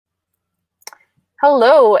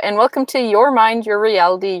Hello, and welcome to Your Mind, Your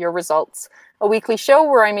Reality, Your Results, a weekly show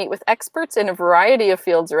where I meet with experts in a variety of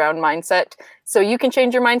fields around mindset so you can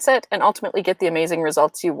change your mindset and ultimately get the amazing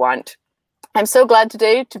results you want. I'm so glad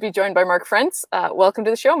today to be joined by Mark Frentz. Welcome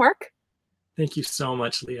to the show, Mark. Thank you so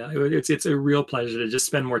much, Leah. It's a real pleasure to just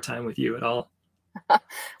spend more time with you at all.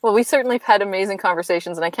 Well, we certainly have had amazing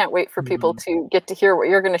conversations, and I can't wait for people to get to hear what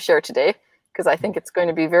you're going to share today, because I think it's going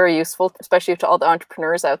to be very useful, especially to all the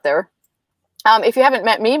entrepreneurs out there. If you haven't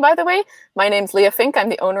met me, by the way, my name's Leah Fink. I'm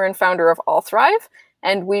the owner and founder of All Thrive,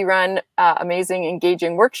 and we run amazing,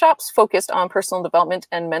 engaging workshops focused on personal development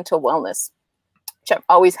and mental wellness, which I'm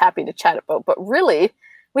always happy to chat about. But really,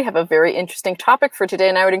 we have a very interesting topic for today,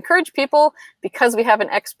 and I would encourage people, because we have an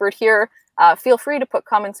expert here, feel free to put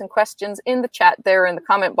comments and questions in the chat there in the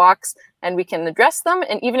comment box, and we can address them.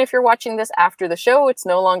 And even if you're watching this after the show, it's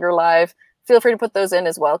no longer live, feel free to put those in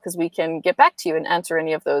as well, because we can get back to you and answer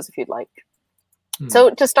any of those if you'd like.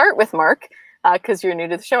 So to start with, Mark, because you're new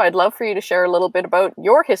to the show, I'd love for you to share a little bit about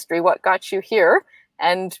your history, what got you here,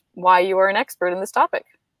 and why you are an expert in this topic.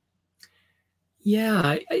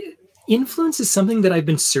 Yeah, influence is something that I've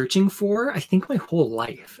been searching for, I think, my whole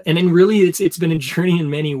life. And then really, it's been a journey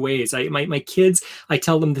in many ways. My kids, I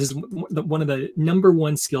tell them this is one of the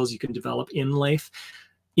 #1 skills you can develop in life,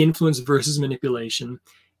 influence versus manipulation.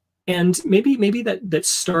 And maybe that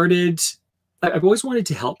started, I've always wanted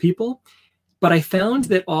to help people. But I found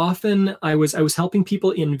that often I was helping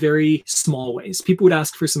people in very small ways. People would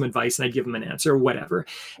ask for some advice and I'd give them an answer or whatever.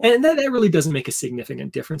 And that really doesn't make a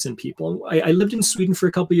significant difference in people. I lived in Sweden for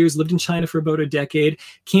a couple of years, lived in China for about a decade,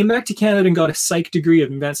 came back to Canada and got a psych degree,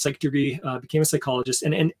 an advanced psych degree, became a psychologist.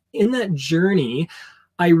 And in that journey,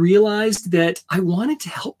 I realized that I wanted to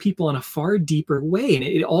help people in a far deeper way. And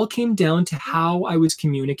it all came down to how I was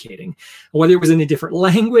communicating, whether it was in a different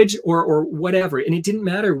language or whatever. And it didn't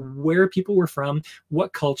matter where people were from,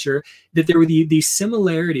 what culture, that there were these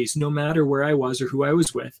similarities, no matter where I was or who I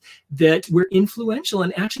was with, that were influential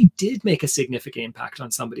and actually did make a significant impact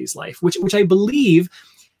on somebody's life, which I believe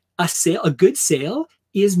a good sale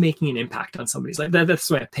is making an impact on somebody's life.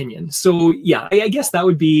 That's my opinion. So yeah, I guess that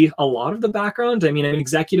would be a lot of the background. I mean, I'm an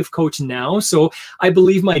executive coach now, so I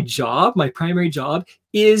believe my primary job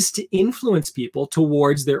is to influence people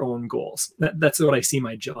towards their own goals. That's what I see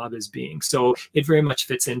my job as being. So it very much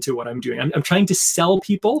fits into what I'm doing. I'm trying to sell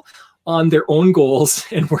people on their own goals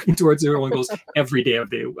and working towards their own goals every day of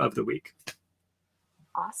the week.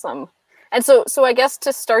 Awesome. And so I guess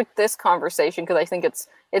to start this conversation, because I think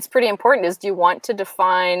it's pretty important, is do you want to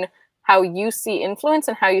define how you see influence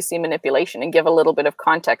and how you see manipulation and give a little bit of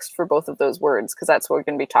context for both of those words, because that's what we're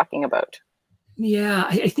going to be talking about. Yeah,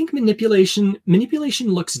 I think manipulation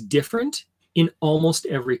looks different in almost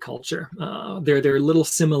every culture. There are little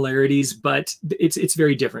similarities, but it's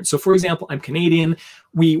very different. So for example, I'm Canadian.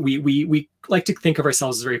 We like to think of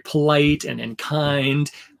ourselves as very polite and kind,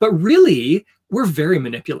 but really, we're very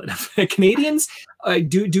manipulative. Canadians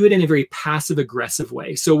do it in a very passive aggressive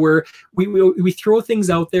way. So we throw things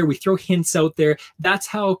out there, we throw hints out there. That's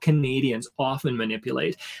how Canadians often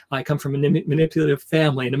manipulate. I come from a manipulative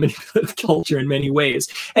family and a manipulative culture in many ways.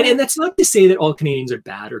 And that's not to say that all Canadians are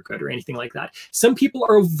bad or good or anything like that. Some people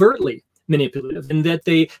are overtly manipulative and that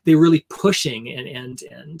they're really pushing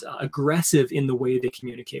and aggressive in the way they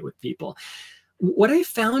communicate with people. What I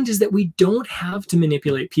found is that we don't have to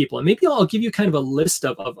manipulate people. And maybe I'll give you kind of a list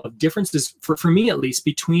of differences, for me at least,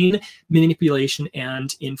 between manipulation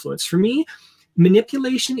and influence. For me,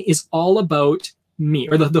 manipulation is all about me,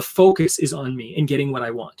 or the focus is on me and getting what I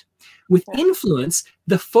want. With influence,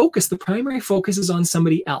 the primary focus is on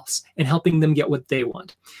somebody else and helping them get what they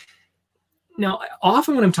want. Now,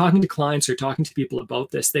 often when I'm talking to clients or talking to people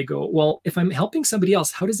about this, they go, well, if I'm helping somebody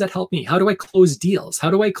else, how does that help me? How do I close deals?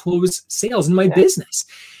 How do I close sales in my business?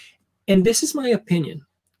 And this is my opinion.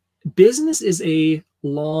 Business is a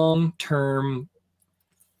long-term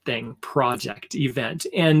project, event.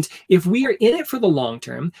 And if we are in it for the long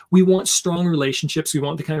term, we want strong relationships. We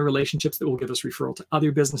want the kind of relationships that will give us referral to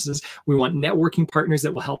other businesses. We want networking partners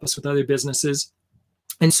that will help us with other businesses.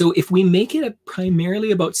 And so if we make it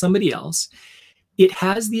primarily about somebody else, it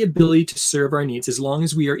has the ability to serve our needs as long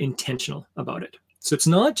as we are intentional about it. So it's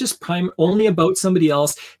not just only about somebody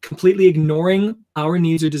else, completely ignoring our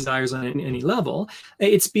needs or desires on any level.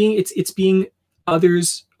 It's being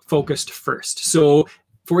others focused first. So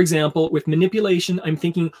for example, with manipulation, I'm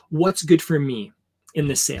thinking, what's good for me in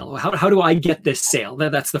this sale? How do I get this sale?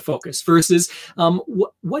 That's the focus. Versus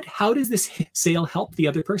how does this sale help the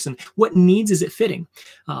other person? What needs is it fitting?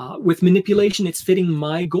 With manipulation, it's fitting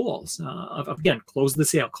my goals of again, close the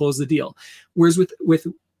sale, close the deal. Whereas with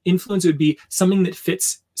influence, it would be something that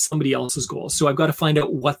fits somebody else's goals. So I've got to find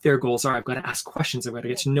out what their goals are. I've got to ask questions. I've got to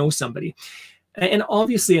get to know somebody. And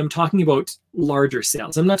obviously, I'm talking about larger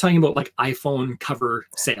sales. I'm not talking about like iPhone cover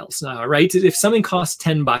sales, right? If something costs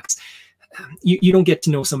 $10, you don't get to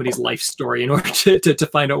know somebody's life story in order to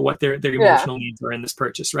find out what their emotional needs are in this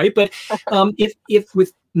purchase, right? But if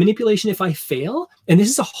with manipulation, if I fail, and this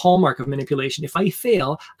is a hallmark of manipulation, if I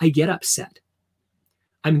fail, I get upset.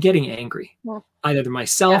 I'm getting angry, either to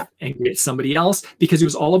myself, angry at somebody else, because it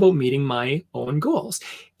was all about meeting my own goals.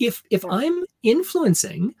 If I'm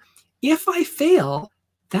influencing, if I fail,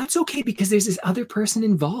 that's okay, because there's this other person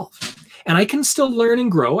involved. And I can still learn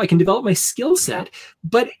and grow. I can develop my skill set.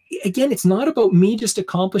 But again, it's not about me just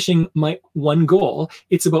accomplishing my one goal.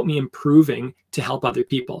 It's about me improving to help other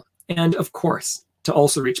people. And of course, to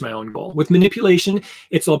also reach my own goal. With manipulation,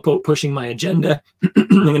 it's all about pushing my agenda. I'm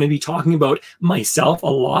going to be talking about myself a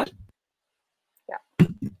lot.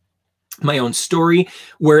 My own story.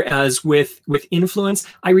 Whereas with influence,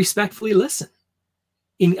 I respectfully listen.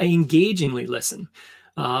 I engagingly listen.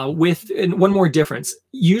 And one more difference,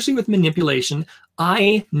 usually with manipulation,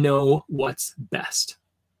 I know what's best.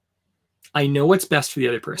 I know what's best for the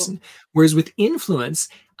other person. Whereas with influence,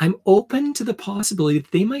 I'm open to the possibility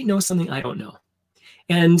that they might know something I don't know.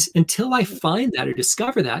 And until I find that or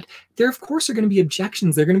discover that, there, of course, are going to be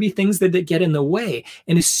objections. There are going to be things that get in the way.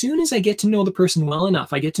 And as soon as I get to know the person well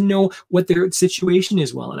enough, I get to know what their situation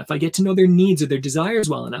is well enough, I get to know their needs or their desires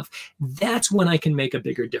well enough, that's when I can make a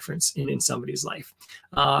bigger difference in somebody's life.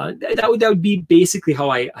 That would be basically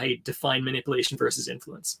how I define manipulation versus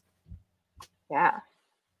influence. Yeah.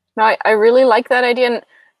 No, I really like that idea. And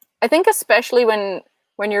I think especially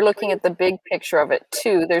when you're looking at the big picture of it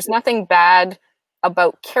too, there's nothing bad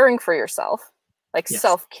about caring for yourself. Like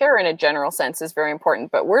self-care in a general sense is very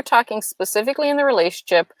important, but we're talking specifically in the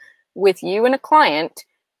relationship with you and a client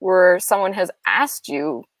where someone has asked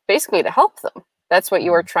you basically to help them. That's what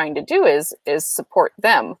you are trying to do, is support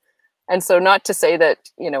them. And so not to say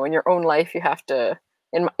that, in your own life, you have to,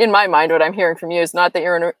 in my mind, what I'm hearing from you is not that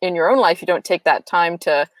you're in your own life, you don't take that time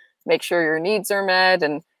to make sure your needs are met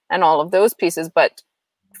and all of those pieces, but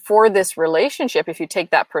for this relationship, if you take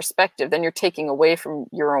that perspective, then you're taking away from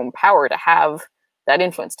your own power to have that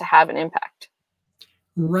influence, to have an impact.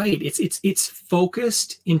 Right. It's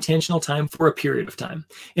focused, intentional time for a period of time.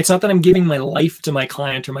 It's not that I'm giving my life to my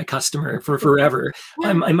client or my customer for forever.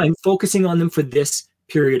 I'm focusing on them for this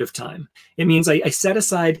period of time. It means I set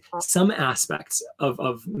aside some aspects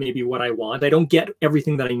of maybe what I want. I don't get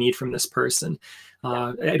everything that I need from this person.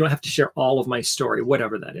 I don't have to share all of my story,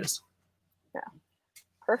 whatever that is. Yeah.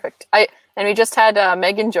 Perfect. And we just had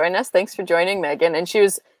Megan join us. Thanks for joining, Megan. And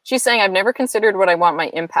she's saying, I've never considered what I want my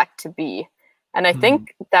impact to be. And I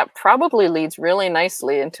think that probably leads really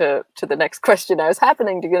nicely into the next question I was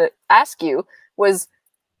happening to ask you, was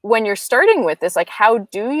when you're starting with this, like, how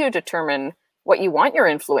do you determine what you want your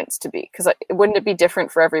influence to be? Because wouldn't it be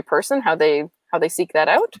different for every person, how they seek that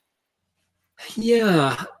out?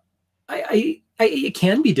 Yeah, it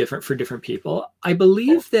can be different for different people. I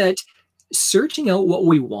believe that searching out what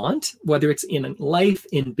we want, whether it's in life,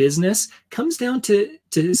 in business, comes down to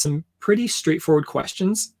some pretty straightforward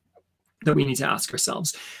questions that we need to ask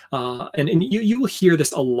ourselves. And you will hear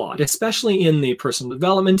this a lot, especially in the personal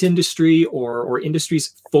development industry or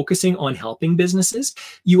industries focusing on helping businesses.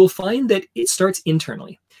 You will find that it starts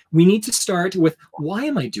internally. We need to start with, why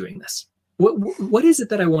am I doing this? What is it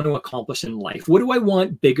that I want to accomplish in life? What do I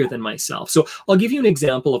want bigger than myself? So I'll give you an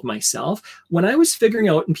example of myself. When I was figuring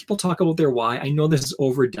out, and people talk about their why, I know this is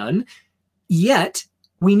overdone, yet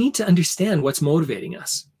we need to understand what's motivating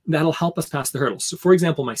us. That'll help us pass the hurdles. So for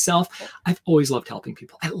example, myself, I've always loved helping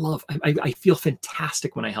people. I feel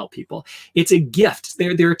fantastic when I help people. It's a gift.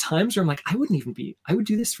 There are times where I'm like, I would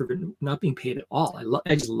do this for not being paid at all.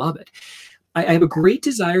 I just love it. I have a great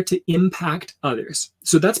desire to impact others.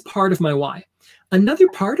 So that's part of my why. Another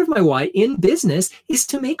part of my why in business is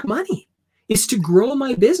to make money, is to grow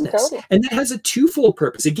my business. Totally. And that has a twofold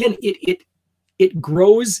purpose. Again, it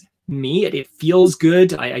grows me. It feels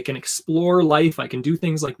good. I can explore life. I can do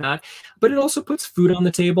things like that. But it also puts food on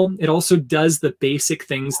the table. It also does the basic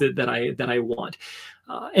things that I want.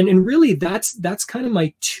 And really, that's kind of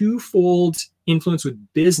my twofold influence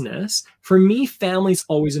with business. For me, family's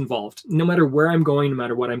always involved. No matter where I'm going, no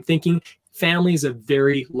matter what I'm thinking, family is a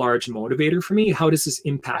very large motivator for me. How does this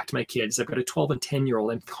impact my kids? I've got a 12 and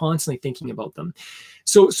 10-year-old. I'm constantly thinking about them.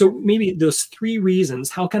 So maybe those three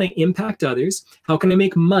reasons: how can I impact others? How can I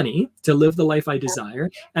make money to live the life I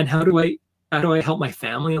desire? And how do I help my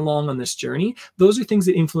family along on this journey? Those are things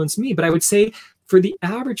that influence me. But I would say for the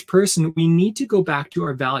average person, we need to go back to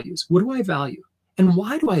our values. What do I value? And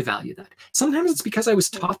why do I value that? Sometimes it's because I was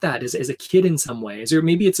taught that as a kid in some ways, or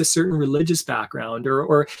maybe it's a certain religious background,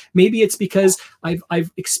 or maybe it's because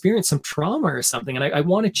I've experienced some trauma or something, and I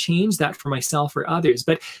want to change that for myself or others.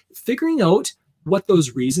 But figuring out what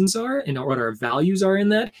those reasons are and what our values are in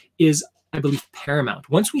that is, I believe, paramount.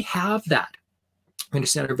 Once we have that, we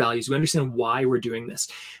understand our values, we understand why we're doing this,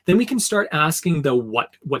 then we can start asking the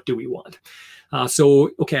what do we want?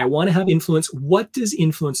 So, okay, I want to have influence. What does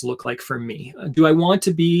influence look like for me? Do I want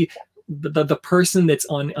to be the person that's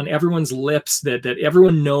on everyone's lips that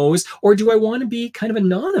everyone knows? Or do I want to be kind of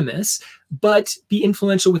anonymous, but be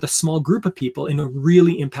influential with a small group of people in a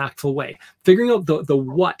really impactful way? Figuring out the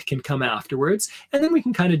what can come afterwards, and then we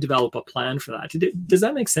can kind of develop a plan for that. Does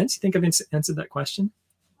that make sense? You think I've answered that question?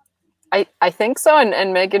 I think so.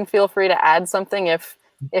 And Megan, feel free to add something if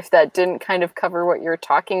that didn't kind of cover what you're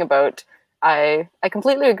talking about. I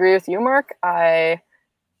completely agree with you, Mark. I've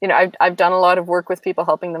done a lot of work with people,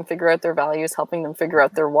 helping them figure out their values, helping them figure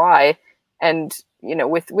out their why. And,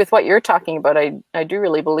 with what you're talking about, I do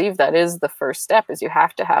really believe that is the first step, is you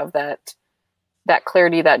have to have that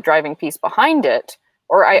clarity, that driving piece behind it.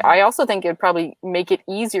 Or I also think it'd probably make it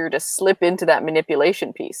easier to slip into that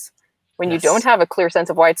manipulation piece. When you don't have a clear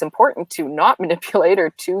sense of why it's important to not manipulate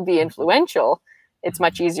or to be influential, it's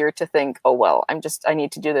much easier to think, oh, well, I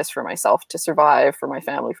need to do this for myself to survive, for my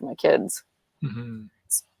family, for my kids. Mm-hmm.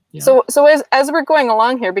 Yeah. So as we're going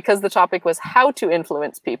along here, because the topic was how to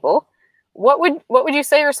influence people, what would you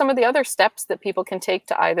say are some of the other steps that people can take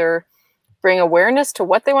to either bring awareness to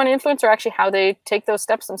what they want to influence, or actually how they take those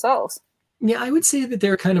steps themselves? Yeah, I would say that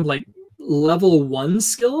they're kind of like level 1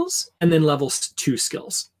 skills and then level 2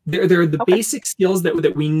 skills. They're the basic skills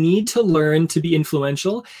that we need to learn to be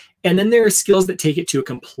influential. And then there are skills that take it to a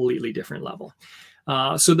completely different level.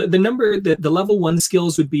 So the level 1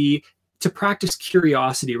 skills would be to practice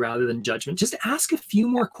curiosity rather than judgment. Just ask a few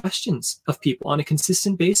more questions of people on a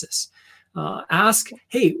consistent basis. Ask,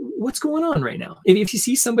 hey, what's going on right now? If you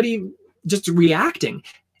see somebody just reacting,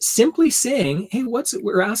 simply saying, hey,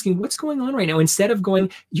 we're asking what's going on right now, instead of going,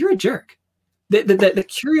 you're a jerk. The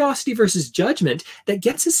curiosity versus judgment, that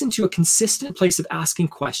gets us into a consistent place of asking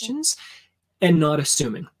questions and not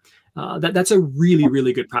assuming. That's a really,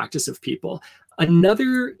 really good practice of people.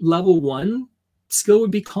 Another level 1 skill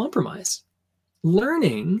would be compromise.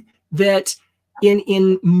 Learning that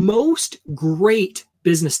in most great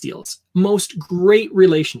business deals, most great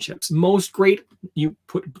relationships, most great,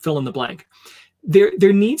 fill in the blank,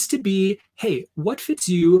 there needs to be, hey, what fits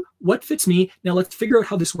you? What fits me? Now let's figure out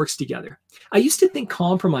how this works together. I used to think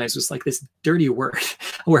compromise was like this dirty word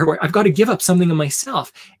where I've got to give up something of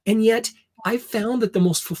myself. And yet I've found that the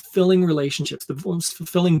most fulfilling relationships, the most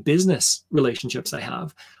fulfilling business relationships I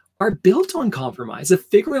have, are built on compromise, of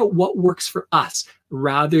figuring out what works for us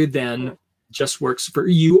rather than just works for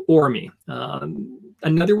you or me.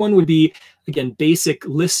 Another one would be, again, basic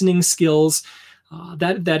listening skills.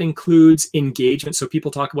 That includes engagement. So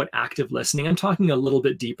people talk about active listening. I'm talking a little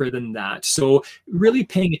bit deeper than that. So really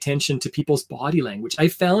paying attention to people's body language. I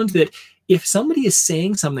found that if somebody is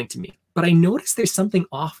saying something to me, but I notice there's something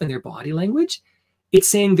off in their body language, it's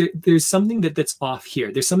saying there's something that's off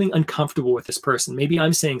here. There's something uncomfortable with this person. Maybe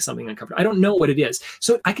I'm saying something uncomfortable. I don't know what it is.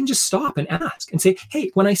 So I can just stop and ask and say, hey,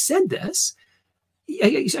 when I said this,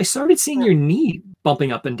 I started seeing your knee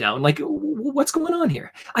bumping up and down. Like, what's going on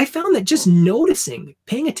here? I found that just noticing,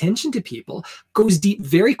 paying attention to people goes deep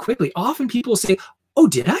very quickly. Often people will say, oh,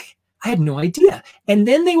 did I? I had no idea. And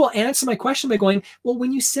then they will answer my question by going, well,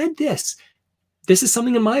 when you said this is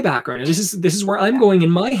something in my background. This is where I'm going in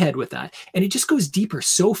my head with that. And it just goes deeper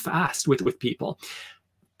so fast with people.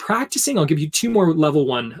 Practicing, I'll give you 2 more level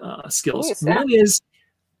 1 skills. Yes, One is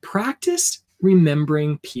practice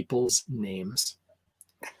remembering people's names.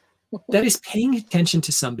 That is paying attention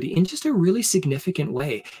to somebody in just a really significant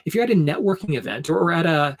way. If you're at a networking event or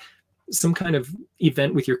at some kind of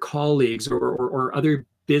event with your colleagues or other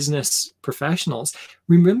business professionals,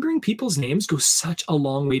 remembering people's names goes such a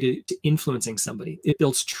long way to influencing somebody. It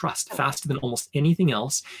builds trust faster than almost anything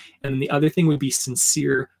else. And then the other thing would be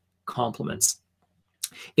sincere compliments.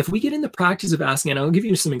 If we get in the practice of asking, and I'll give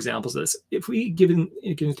you some examples of this, if we get in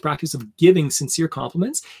the practice of giving sincere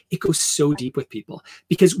compliments, it goes so deep with people.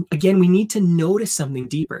 Because again, we need to notice something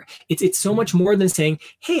deeper. It's so much more than saying,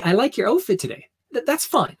 hey, I like your outfit today. That's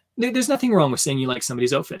fine. There's nothing wrong with saying you like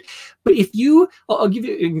somebody's outfit. But if I'll give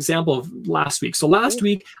you an example of last week. So last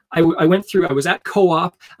week, I was at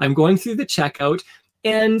Co-op, I'm going through the checkout,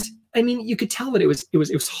 and I mean, you could tell that it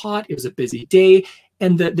was hot, it was a busy day,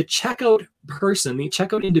 and the checkout person, the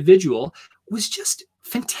checkout individual, was just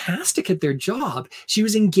fantastic at their job. She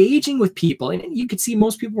was engaging with people, and you could see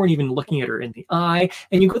most people weren't even looking at her in the eye.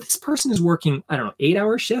 And you go, this person is working, I don't know,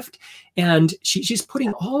 8-hour shift, and she's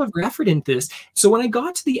putting all of her effort into this. So when I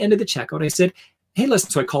got to the end of the checkout, I said, hey,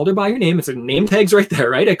 listen, so I called her by her name. It's a name tag's right there,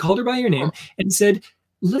 right? I called her by her name and said,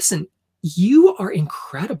 listen, you are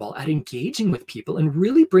incredible at engaging with people and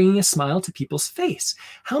really bringing a smile to people's face.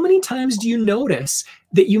 How many times do you notice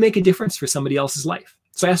that you make a difference for somebody else's life?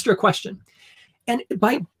 So I asked her a question. And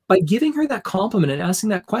by giving her that compliment and asking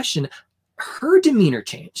that question, her demeanor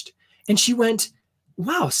changed. And she went,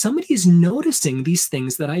 wow, somebody is noticing these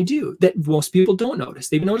things that I do that most people don't notice.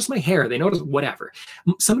 They notice my hair, they notice whatever.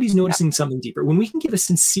 Somebody's noticing something deeper. When we can give a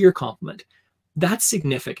sincere compliment, that's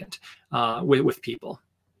significant with people.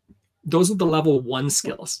 Those are the level 1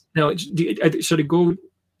 skills. Now, should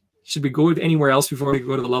we go anywhere else before we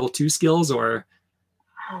go to the level 2 skills, or?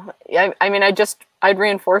 Yeah, I mean, I'd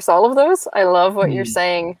reinforce all of those. I love what you're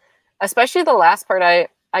saying, especially the last part.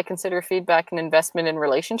 I consider feedback an investment in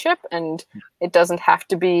relationship, and it doesn't have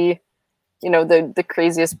to be, the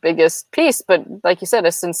craziest, biggest piece, but like you said,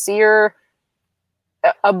 a sincere,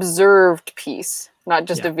 observed piece, not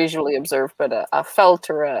just a visually observed, but a felt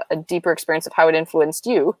or a deeper experience of how it influenced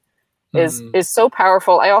you is so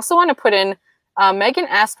powerful. I also want to put in, Megan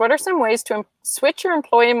asked, what are some ways to switch your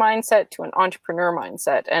employee mindset to an entrepreneur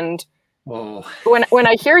mindset? And when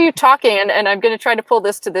I hear you talking, and I'm going to try to pull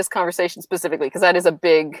this to this conversation specifically, because that is a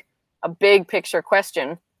big picture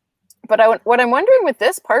question. But what I'm wondering with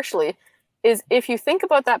this partially is, if you think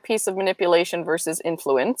about that piece of manipulation versus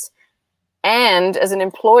influence, and as an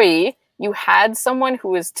employee, you had someone who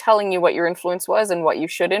was telling you what your influence was and what you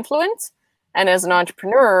should influence. And as an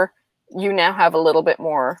entrepreneur, you now have a little bit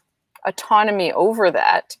more autonomy over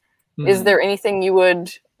that. Is there anything you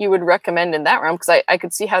would recommend in that realm? Because I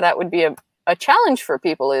could see how that would be a challenge for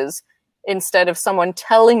people, is instead of someone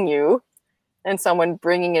telling you and someone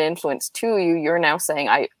bringing an influence to you, you're now saying,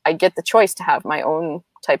 I get the choice to have my own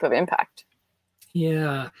type of impact.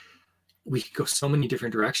 Yeah. We could go so many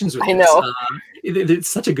different directions with this. I know. It's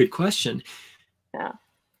such a good question. Yeah.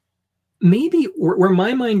 Maybe where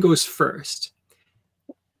my mind goes first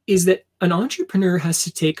is that an entrepreneur has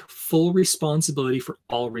to take full responsibility for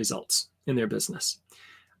all results in their business.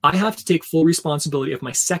 I have to take full responsibility of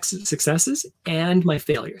my successes and my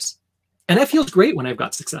failures. And that feels great when I've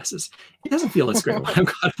got successes. It doesn't feel as great when I've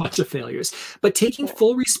got a bunch of failures. But taking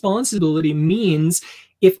full responsibility means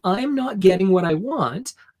if I'm not getting what I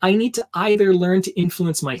want, I need to either learn to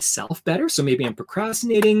influence myself better. So maybe I'm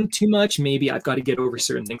procrastinating too much. Maybe I've got to get over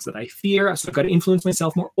certain things that I fear. So I've got to influence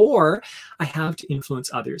myself more, or I have to influence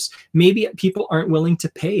others. Maybe people aren't willing to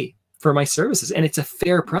pay for my services, and it's a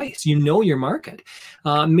fair price. You know your market.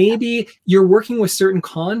 Maybe you're working with certain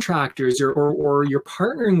contractors, or you're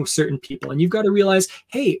partnering with certain people, and you've got to realize,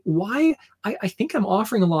 hey, why? I think I'm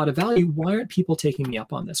offering a lot of value. Why aren't people taking me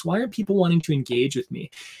up on this? Why aren't people wanting to engage with me?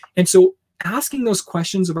 And so asking those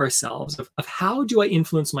questions of ourselves of how do I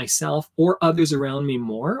influence myself or others around me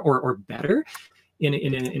more or better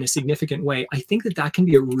in a significant way, I think that can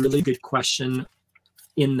be a really good question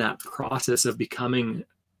in that process of becoming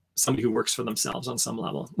somebody who works for themselves on some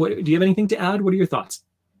level. Do you have anything to add? What are your thoughts?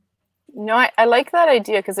 No, I like that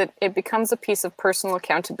idea, because it becomes a piece of personal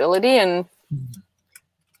accountability. And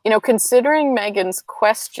considering Megan's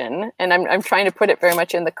question, and I'm trying to put it very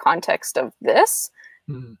much in the context of this.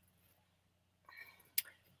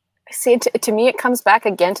 See, to me, it comes back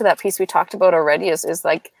again to that piece we talked about already, is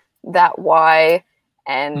like that why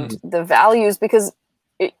and the values, because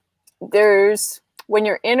when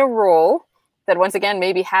you're in a role that, once again,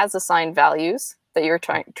 maybe has assigned values that you're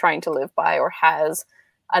trying to live by, or has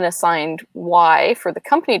an assigned why for the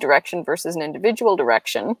company direction versus an individual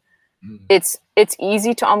direction, it's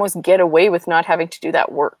easy to almost get away with not having to do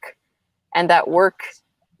that work. And that work,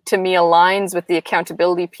 to me, aligns with the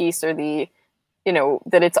accountability piece, or the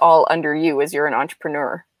that it's all under you as you're an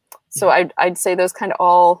entrepreneur. So I'd say those kind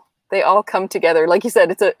of they all come together. Like you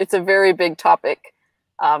said, it's a very big topic.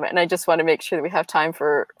 And I just want to make sure that we have time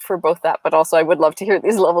for both that, but also I would love to hear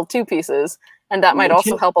these level 2 pieces. And that might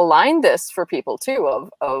also help align this for people too,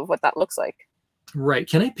 of what that looks like. Right.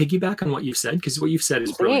 Can I piggyback on what you've said? Because what you've said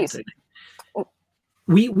is brilliant.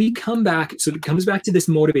 We come back, so it comes back to this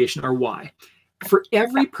motivation, our why. For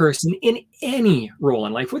every person in any role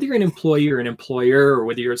in life, whether you're an employee or an employer, or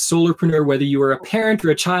whether you're a solopreneur, whether you are a parent or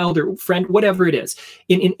a child or friend, whatever it is,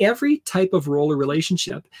 in every type of role or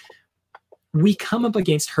relationship, we come up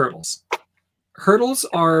against hurdles. Hurdles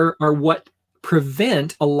are what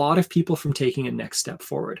prevent a lot of people from taking a next step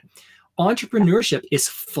forward. Entrepreneurship is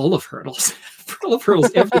full of hurdles, full of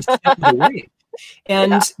hurdles every step of the way.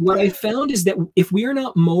 And what I found is that if we are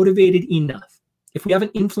not motivated enough, if we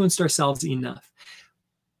haven't influenced ourselves enough,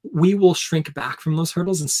 we will shrink back from those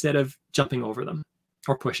hurdles instead of jumping over them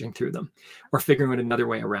or pushing through them or figuring out another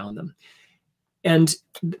way around them. And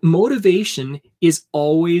motivation is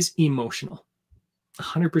always emotional.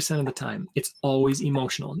 100% of the time, it's always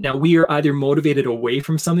emotional. Now, we are either motivated away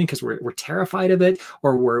from something because we're terrified of it,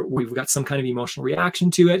 or we've got some kind of emotional reaction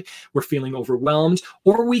to it, we're feeling overwhelmed,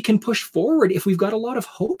 or we can push forward if we've got a lot of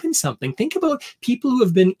hope in something. Think about people who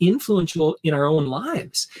have been influential in our own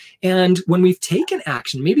lives. And when we've taken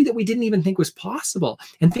action, maybe that we didn't even think was possible,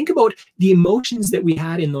 and think about the emotions that we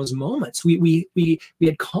had in those moments. We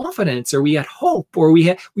had confidence, or we had hope, or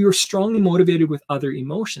we were strongly motivated with other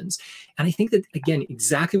emotions. And I think that, again,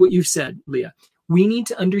 exactly what you said, Leah, we need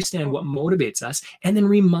to understand what motivates us and then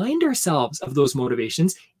remind ourselves of those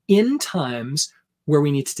motivations in times where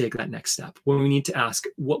we need to take that next step, when we need to ask,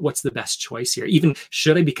 what's the best choice here? Even,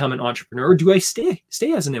 should I become an entrepreneur, or do I stay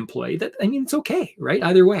as an employee? It's okay, right?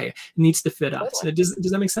 Either way, it needs to fit us. Does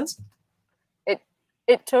that make sense?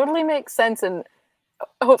 It totally makes sense. And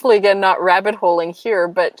hopefully, again, not rabbit holing here,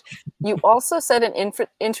 but you also said an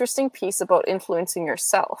interesting piece about influencing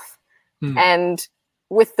yourself. And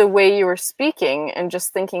with the way you were speaking and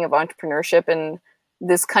just thinking of entrepreneurship and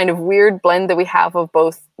this kind of weird blend that we have of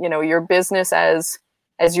both, your business as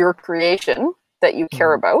your creation that you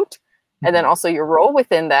care about, and then also your role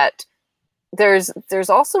within that, there's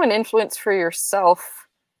also an influence for yourself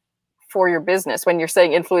for your business when you're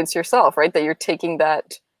saying influence yourself, right? That you're taking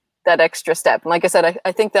that extra step. And like I said,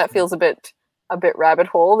 I think that feels a bit rabbit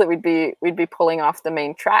hole that we'd be pulling off the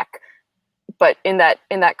main track. But in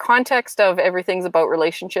that context of everything's about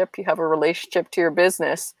relationship, you have a relationship to your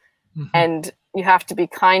business, and you have to be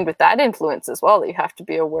kind with that influence as well. That you have to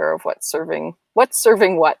be aware of what's serving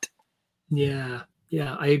what. Yeah,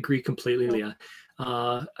 I agree completely, Leah.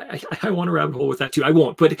 I want to rabbit hole with that too. I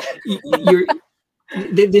won't, but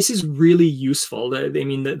this is really useful.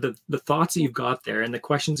 The thoughts that you've got there and the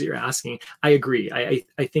questions that you're asking, I agree.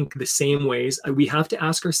 I think the same ways we have to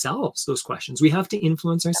ask ourselves those questions. We have to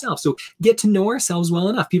influence ourselves. So get to know ourselves well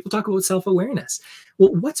enough. People talk about self-awareness.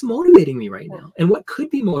 Well, what's motivating me right now? And what could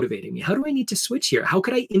be motivating me? How do I need to switch here? How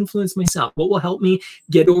could I influence myself? What will help me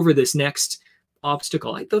get over this next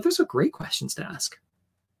obstacle? Those are great questions to ask.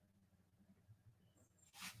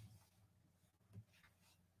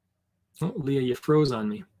 Oh, Leah, you froze on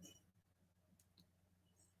me.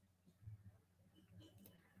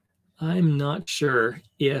 I'm not sure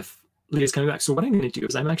if Leah's coming back. So what I'm going to do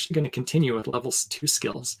is I'm actually going to continue with level 2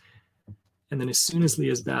 skills. And then as soon as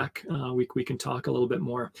Leah's back, we can talk a little bit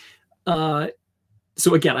more.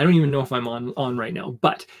 So again, I don't even know if I'm on right now,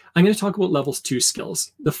 but I'm going to talk about levels 2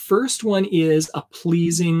 skills. The first one is a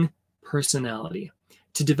pleasing personality.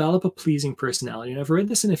 To develop a pleasing personality. And I've read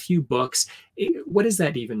this in a few books. What does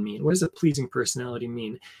that even mean? What does a pleasing personality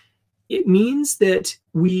mean? It means that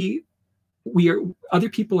other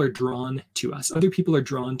people are drawn to us. Other people are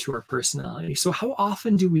drawn to our personality. So how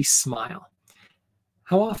often do we smile?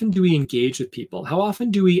 How often do we engage with people? How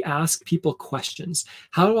often do we ask people questions?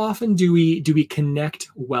 How often do we connect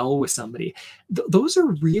well with somebody? Those are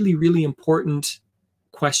really, really important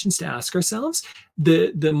questions to ask ourselves.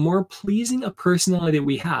 The more pleasing a personality that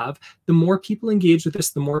we have, the more people engage with us,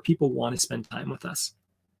 the more people want to spend time with us.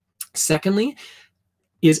 Secondly,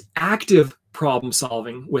 is active problem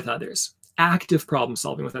solving with others. Active problem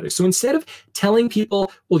solving with others. So instead of telling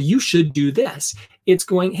people, well, you should do this, it's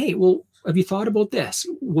going, hey, well, have you thought about this?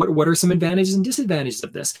 What are some advantages and disadvantages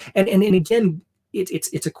of this? And again,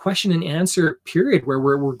 it's a question and answer period where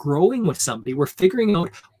we're growing with somebody. We're figuring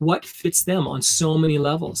out what fits them on so many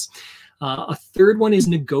levels. A third one is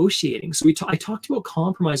negotiating. So I talked about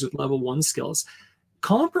compromise with level 1 skills.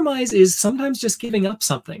 Compromise is sometimes just giving up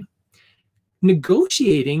something.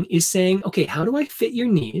 Negotiating is saying, okay, how do I fit your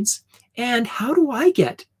needs? And how do I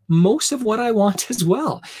get most of what I want as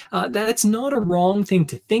well? That's not a wrong thing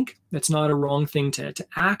to think. That's not a wrong thing to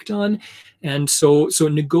act on. And so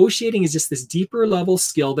negotiating is just this deeper level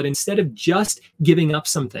skill that instead of just giving up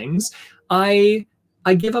some things, I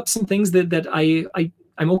give up some things that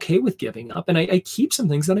I'm okay with giving up, and I keep some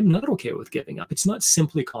things that I'm not okay with giving up. It's not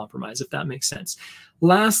simply compromise, if that makes sense.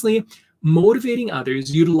 Lastly, motivating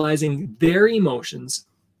others, utilizing their emotions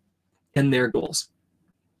and their goals.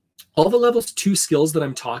 All the levels 2 skills that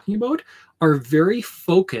I'm talking about are very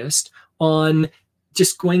focused on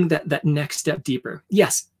just going that next step deeper.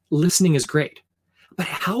 Yes, listening is great, but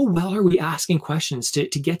how well are we asking questions to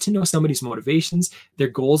get to know somebody's motivations, their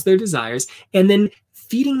goals, their desires, and then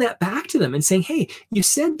feeding that back to them and saying, hey, you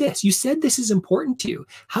said this is important to you.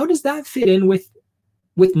 How does that fit in with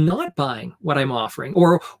with not buying what I'm offering,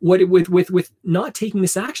 or with not taking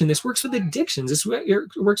this action. This works with addictions. This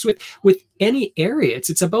works with any area.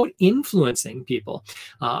 It's about influencing people.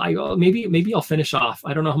 Maybe I'll finish off.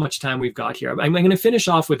 I don't know how much time we've got here. I'm going to finish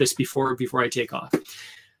off with this before I take off.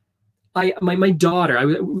 My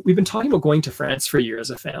daughter, we've been talking about going to France for a year as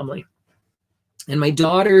a family, and my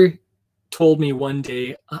daughter told me one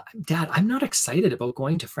day, Dad, I'm not excited about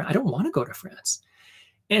going to France. I don't want to go to France.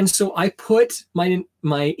 And so I put my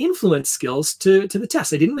influence skills to the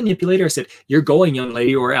test. I didn't manipulate her. I said, you're going, young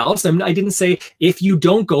lady, or else. I didn't say, if you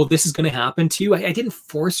don't go, this is going to happen to you. I didn't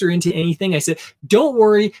force her into anything. I said, don't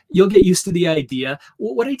worry, you'll get used to the idea.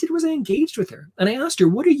 Well, what I did was I engaged with her. And I asked her,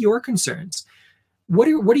 what are your concerns? What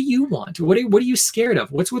do you want? What are you scared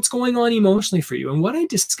of? What's going on emotionally for you? And what I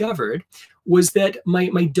discovered was that my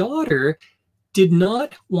daughter did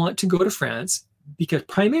not want to go to France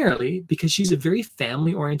primarily because she's a very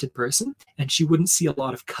family-oriented person, and she wouldn't see a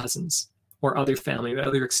lot of cousins or other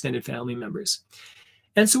extended family members.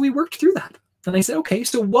 And so we worked through that. And I said, okay,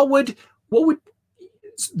 so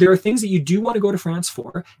there are things that you do want to go to France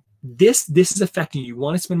for. This is affecting you. You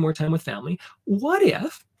want to spend more time with family. What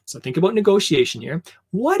if, so think about negotiation here,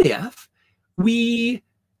 what if we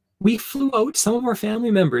flew out some of our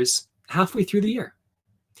family members halfway through the year?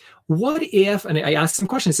 What if, and I asked some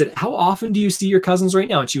questions, I said, how often do you see your cousins right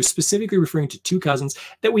now? And she was specifically referring to 2 cousins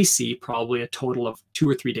that we see probably a total of 2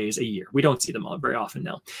 or 3 days a year. We don't see them all very often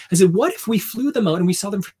now. I said, what if we flew them out and we saw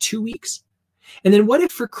them for 2 weeks? And then what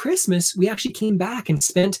if for Christmas, we actually came back and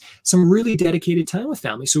spent some really dedicated time with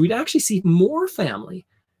family? So we'd actually see more family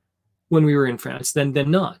when we were in France than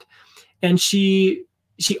not. And she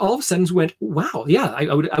all of a sudden went, wow, yeah,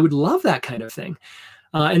 I would love that kind of thing.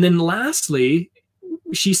 And then lastly,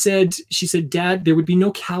 she said, Dad, there would be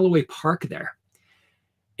no Callaway Park there.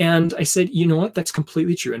 And I said, you know what? That's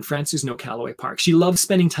completely true. In France, there's no Callaway Park. She loves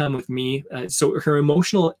spending time with me. So her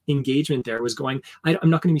emotional engagement there was going, I'm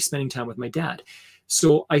not going to be spending time with my dad.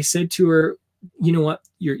 So I said to her, you know what?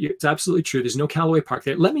 It's absolutely true. There's no Callaway Park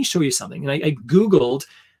there. Let me show you something. And I Googled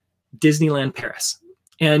Disneyland Paris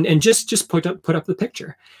and just put up the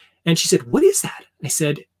picture. And she said, what is that? I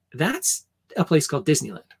said, that's a place called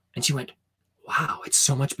Disneyland. And she went, wow, it's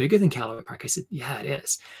so much bigger than Callaway Park. I said, yeah, it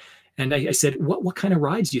is. And I said, what kind of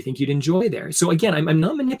rides do you think you'd enjoy there? So again, I'm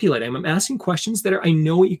not manipulating. I'm asking questions that I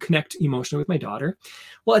know you connect emotionally with my daughter.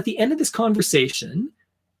 Well, at the end of this conversation,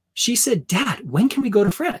 she said, Dad, when can we go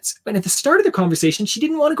to France? And at the start of the conversation, she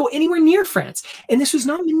didn't want to go anywhere near France. And this was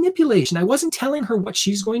not manipulation. I wasn't telling her what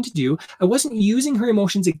she's going to do. I wasn't using her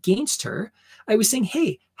emotions against her. I was saying,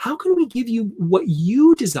 hey, how can we give you what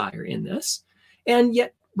you desire in this? And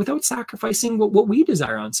yet, without sacrificing what we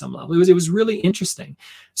desire on some level. It was really interesting.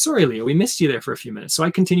 Sorry, Leah, we missed you there for a few minutes. So I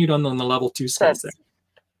continued on the level 2 skills there.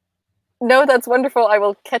 No, that's wonderful. I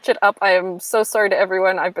will catch it up. I am so sorry to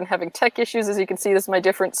everyone. I've been having tech issues. As you can see, this is my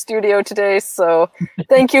different studio today. So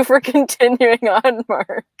thank you for continuing on,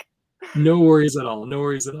 Mark. No worries at all. No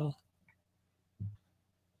worries at all.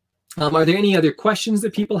 Are there any other questions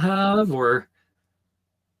that people have, or?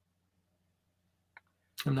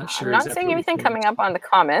 I'm not sure. I'm not seeing anything coming up on the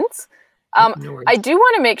comments. No I do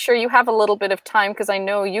want to make sure you have a little bit of time, because I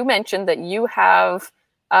know you mentioned that you have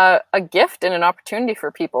a gift and an opportunity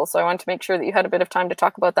for people. So I want to make sure that you had a bit of time to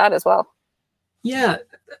talk about that as well. Yeah.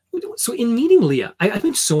 So in meeting Leah, I've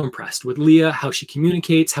been so impressed with Leah, how she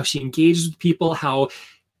communicates, how she engages with people, how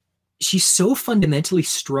she's so fundamentally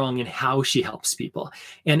strong in how she helps people.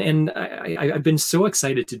 And I've been so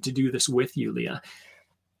excited to do this with you, Leah.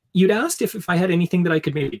 You'd asked if I had anything that I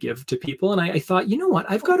could maybe give to people. And I thought, you know what?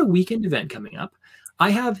 I've got a weekend event coming up. I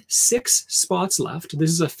have 6 spots left. This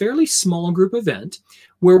is a fairly small group event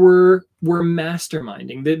where we're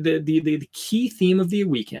masterminding. The key theme of the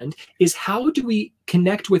weekend is, how do we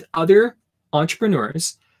connect with other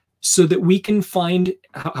entrepreneurs so that we can find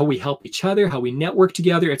how we help each other, how we network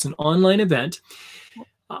together. It's an online event.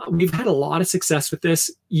 We've had a lot of success with this.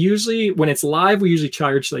 Usually when it's live, we usually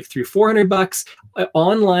charge like $300-400.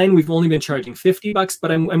 Online, we've only been charging $50,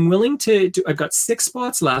 but I'm willing to I've got 6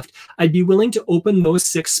 spots left. I'd be willing to open those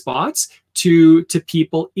 6 spots to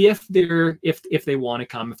people if they want to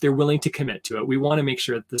come, if they're willing to commit to it. We want to make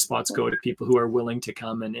sure that the spots go to people who are willing to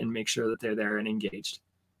come and make sure that they're there and engaged.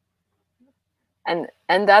 And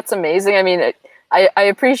that's amazing. I mean, I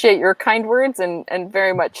appreciate your kind words, and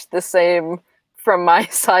very much the same from my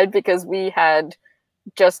side, because we had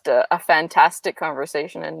just a fantastic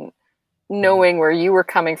conversation, and knowing where you were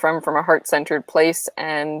coming from a heart-centered place,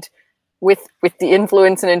 and with the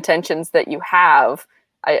influence and intentions that you have,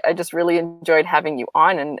 I just really enjoyed having you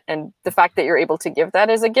on, and the fact that you're able to give that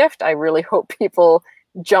as a gift, I really hope people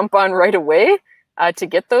jump on right away, to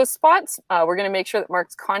get those spots. We're going to make sure that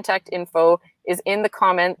Mark's contact info is in the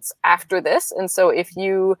comments after this. And so if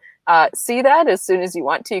you see that as soon as you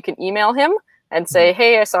want to, you can email him and say,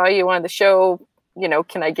 hey, I saw you on the show. You know,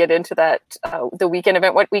 can I get into that, the weekend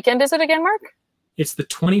event? What weekend is it again, Mark? It's the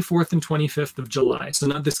 24th and 25th of July. So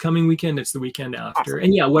not this coming weekend, it's the weekend after. Awesome.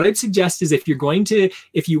 And yeah, what I'd suggest is if you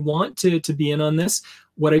want to be in on this,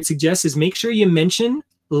 what I'd suggest is make sure you mention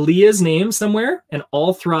Leah's name somewhere and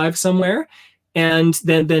All Thrive somewhere, and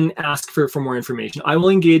then ask for more information. I will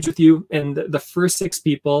engage with you, and the first 6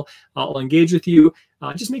 people, I'll engage with you.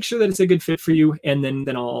 Just make sure that it's a good fit for you, and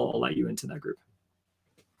then I'll let you into that group.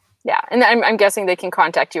 Yeah, and I'm guessing they can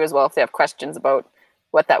contact you as well if they have questions about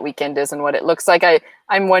what that weekend is and what it looks like.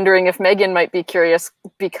 I'm wondering if Megan might be curious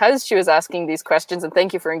because she was asking these questions, and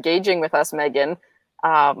thank you for engaging with us, Megan.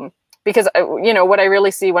 Because you know what I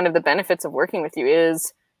really see, one of the benefits of working with you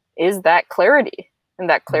is that clarity and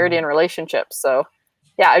that clarity in relationships. So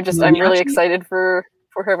yeah, I'm really excited for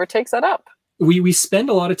whoever takes that up. We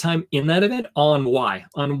spend a lot of time in that event on why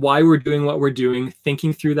we're doing what we're doing,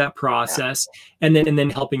 thinking through that process, and then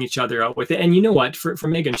helping each other out with it. And you know what, for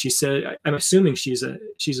Megan, she said, I'm assuming she's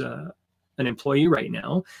an employee right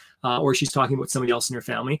now, or she's talking about somebody else in her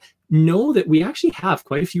family. Know that we actually have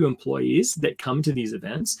quite a few employees that come to these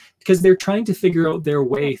events because they're trying to figure out their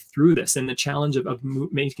way through this and the challenge of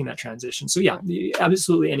making that transition. So yeah,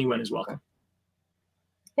 absolutely anyone is welcome.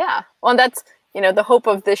 Yeah. Well, and that's, you know, the hope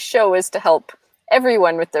of this show is to help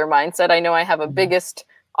everyone with their mindset. I know I have a biggest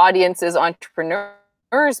audience is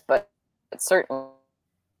entrepreneurs, but certainly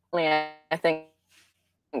I think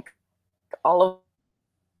all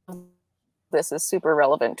of this is super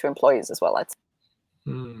relevant to employees as well.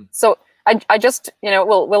 So I just, you know,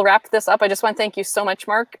 we'll wrap this up. I just want to thank you so much,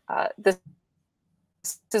 Mark. This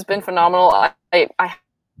has been phenomenal. I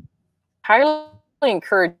highly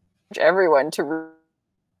encourage everyone to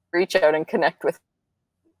reach out and connect with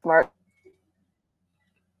Mark.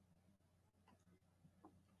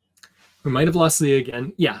 We might have lost Leah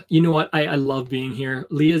again. Yeah, you know what? I love being here.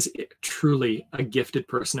 Leah's truly a gifted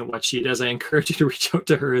person at what she does. I encourage you to reach out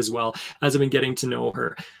to her as well as I've been getting to know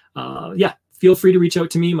her. Yeah, feel free to reach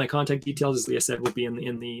out to me. My contact details, as Leah said, will be in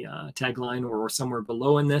the tagline or somewhere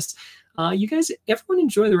below in this. You guys, everyone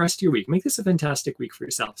enjoy the rest of your week. Make this a fantastic week for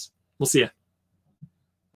yourselves. We'll see you.